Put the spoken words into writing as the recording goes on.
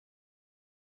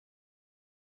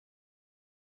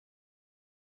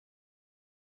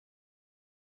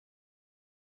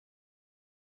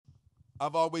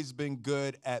I've always been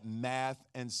good at math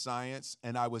and science,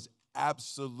 and I was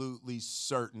absolutely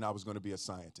certain I was going to be a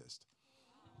scientist.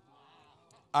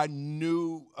 I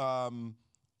knew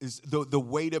is the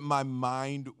way that my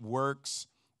mind works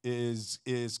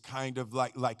is kind of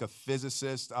like a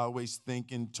physicist. I always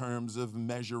think in terms of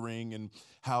measuring and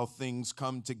how things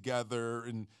come together,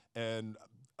 and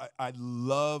I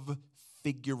love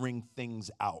figuring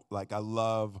things out. Like I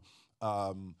love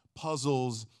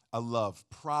puzzles. I love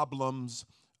problems.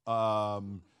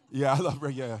 Yeah, I love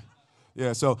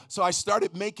yeah. So I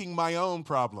started making my own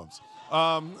problems.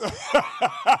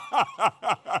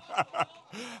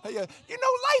 Yeah,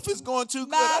 life is going too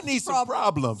good. I need some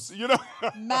problems.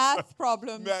 Math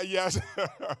problems Yes.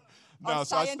 are No,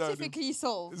 so I started scientifically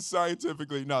solved.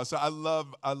 scientifically. No, so I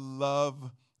love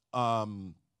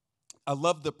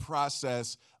the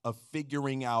process of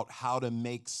figuring out how to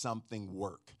make something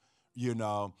work.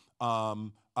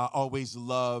 I always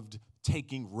loved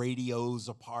taking radios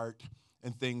apart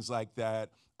and things like that.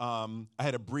 I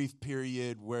had a brief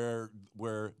period where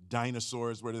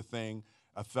dinosaurs were the thing.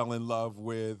 I fell in love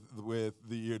with the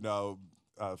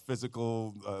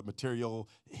physical material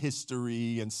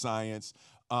history and science.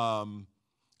 And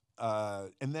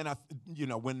then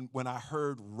when I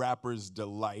heard Rapper's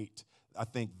Delight, I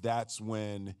think that's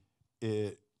when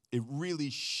it really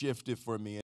shifted for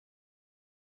me.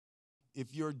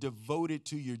 If you're devoted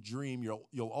to your dream,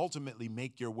 you'll ultimately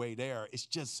make your way there. It's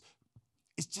just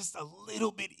a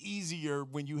little bit easier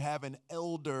when you have an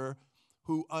elder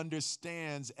who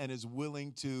understands and is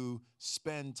willing to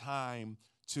spend time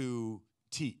to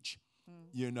teach.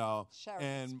 Share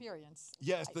and experience.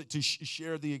 yes, to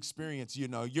share the experience.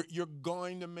 You're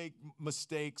going to make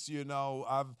mistakes.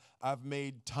 I've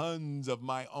made tons of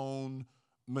my own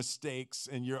mistakes,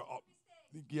 and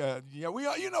yeah,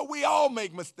 we all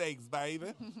make mistakes,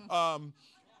 baby.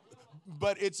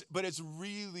 But it's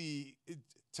really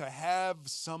to have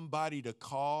somebody to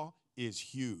call is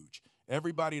huge.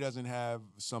 Everybody doesn't have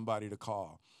somebody to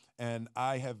call, and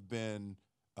I have been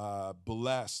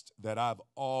blessed that I've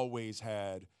always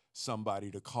had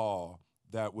somebody to call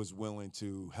that was willing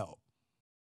to help.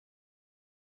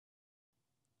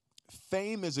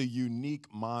 Fame is a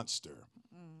unique monster.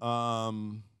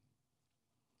 And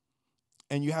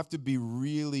you have to be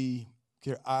really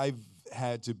careful. I've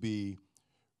had to be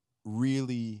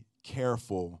really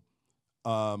careful.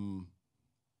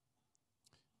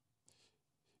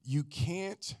 You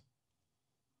can't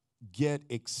get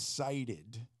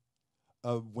excited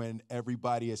of when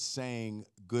everybody is saying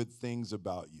good things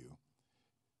about you,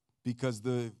 because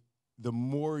the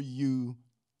more you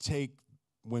take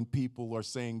when people are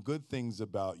saying good things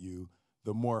about you,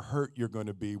 the more hurt you're going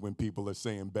to be when people are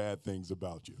saying bad things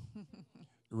about you.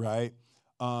 Right?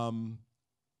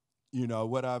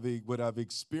 What I've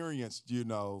experienced, in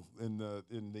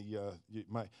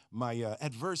my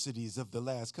adversities of the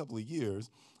last couple of years,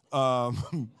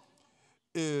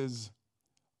 is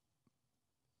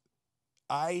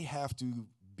I have to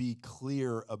be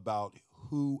clear about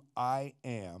who I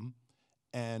am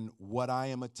and what I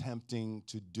am attempting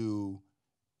to do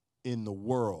in the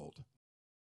world.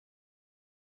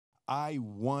 I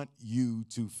want you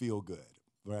to feel good.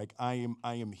 Like I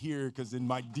am here because in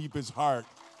my deepest heart,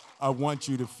 I want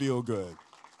you to feel good.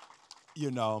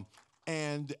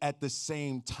 And at the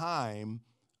same time,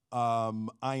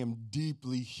 I am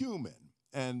deeply human.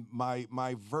 And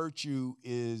my virtue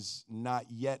is not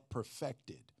yet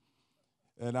perfected.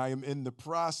 And I am in the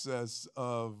process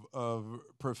of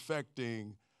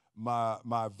perfecting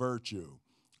my virtue.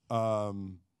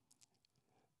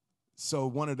 So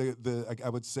one of I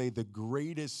would say the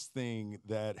greatest thing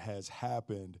that has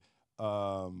happened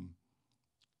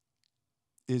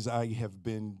is I have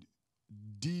been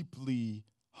deeply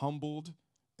humbled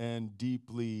and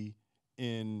deeply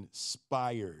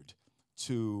inspired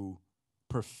to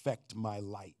perfect my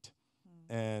light.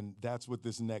 And that's what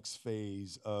this next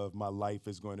phase of my life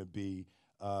is going to be,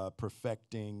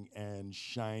 perfecting and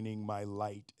shining my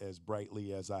light as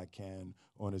brightly as I can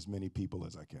on as many people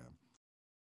as I can.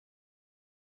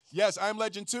 Yes, I'm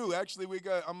Legend 2. Actually,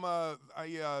 I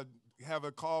have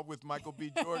a call with Michael B.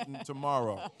 Jordan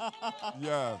tomorrow.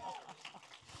 Yeah.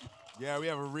 Yeah, we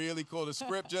have a really cool. The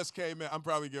script just came in. I'm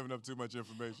probably giving up too much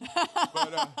information,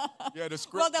 but yeah, the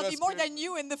script. Well, there'll be just more came. than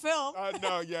you in the film.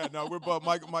 No. We're both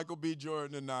Michael B.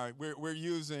 Jordan and I. We're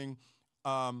using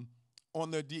on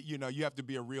the you have to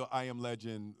be a real I Am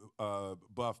Legend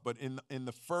buff, but in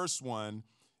the first one,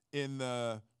 in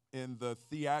the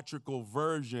theatrical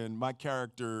version, my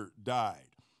character died,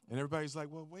 and everybody's like,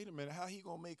 well, wait a minute, how he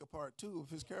gonna make a part 2 of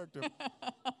his character?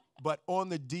 But on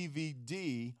the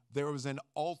DVD, there was an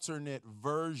alternate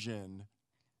version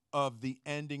of the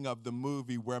ending of the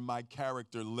movie where my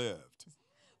character lived.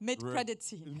 Mid-credit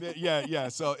scene. Yeah.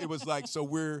 So it was like, so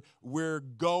we're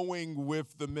going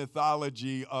with the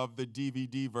mythology of the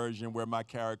DVD version where my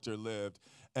character lived,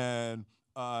 and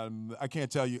I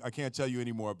can't tell you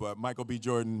anymore. But Michael B.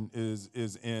 Jordan is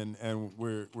in, and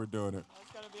we're doing it.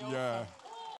 That's gonna be awesome. Yeah.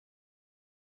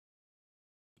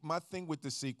 My thing with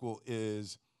the sequel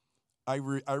is I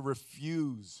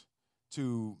refuse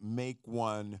to make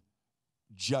one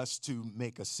just to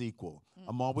make a sequel.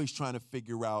 I'm always trying to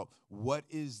figure out what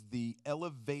is the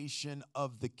elevation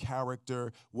of the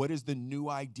character, what is the new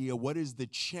idea, what is the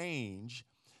change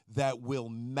that will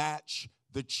match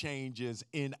the changes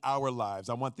in our lives.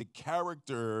 I want the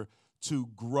character to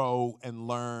grow and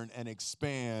learn and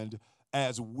expand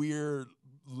as we're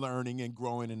learning and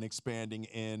growing and expanding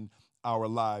in our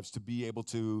lives, to be able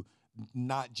to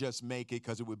not just make it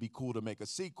because it would be cool to make a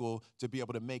sequel, to be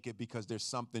able to make it because there's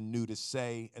something new to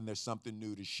say and there's something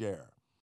new to share.